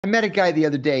I met a guy the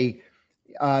other day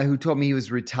who told me he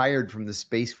was retired from the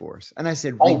Space Force. And I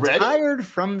said, Already? retired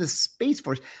from the Space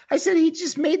Force? I said, he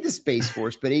just made the Space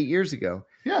Force, but 8 years ago.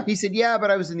 Yeah. He said, yeah,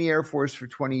 but I was in the Air Force for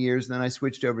 20 years. And then I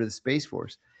switched over to the Space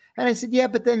Force. And I said, yeah,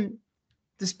 but then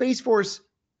the Space Force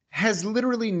has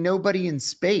literally nobody in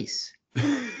space.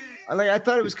 I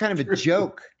thought it was kind of a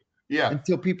joke Yeah.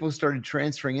 until people started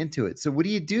transferring into it. So what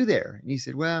do you do there? And he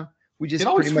said, well, we It just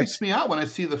always pretty much. freaks me out when I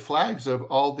see the flags of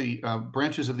all the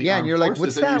branches of the Yeah. And armed you're like,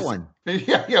 forces, what's and that one?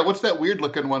 yeah, what's that weird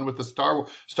looking one with the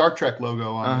Star Trek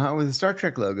logo on it? With the Star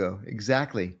Trek logo.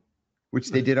 Exactly.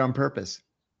 Which they did on purpose.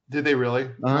 Did they really?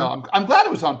 Uh-huh. Well, I'm glad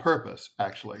it was on purpose,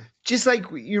 actually. Just like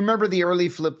you remember the early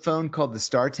flip phone called the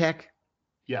StarTech?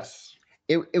 Yes.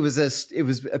 It was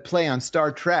a play on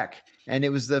Star Trek, and it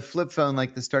was the flip phone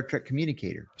like the Star Trek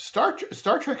communicator. Star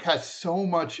Trek has so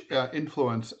much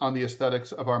influence on the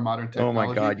aesthetics of our modern technology. Oh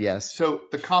my God, yes. So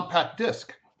the compact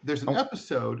disc. There's an Oh.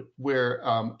 episode where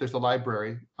there's a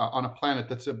library on a planet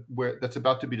that's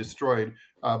about to be destroyed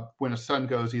when a sun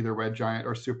goes either red giant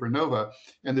or supernova,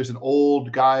 and there's an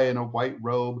old guy in a white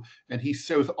robe, and he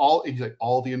shows he's like,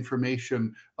 all the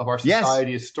information of our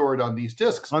society is stored on these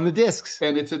discs. On the discs.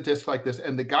 And it's a disc like this.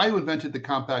 And the guy who invented the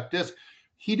compact disc,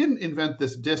 he didn't invent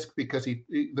this disc because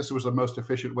this was the most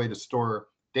efficient way to store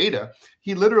data.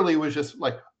 He literally was just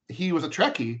like, he was a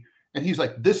Trekkie, and he's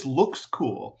like, this looks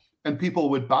cool, and people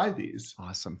would buy these.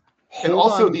 Awesome. And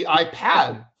also the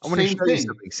iPad, I want to show you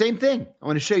something. Same thing. I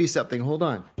want to show you something. Hold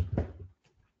on.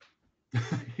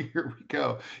 Here we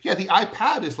go. Yeah, the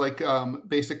iPad is like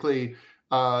basically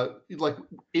like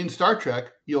in Star Trek,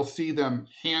 you'll see them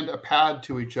hand a pad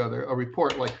to each other, a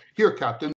report like, here, Captain,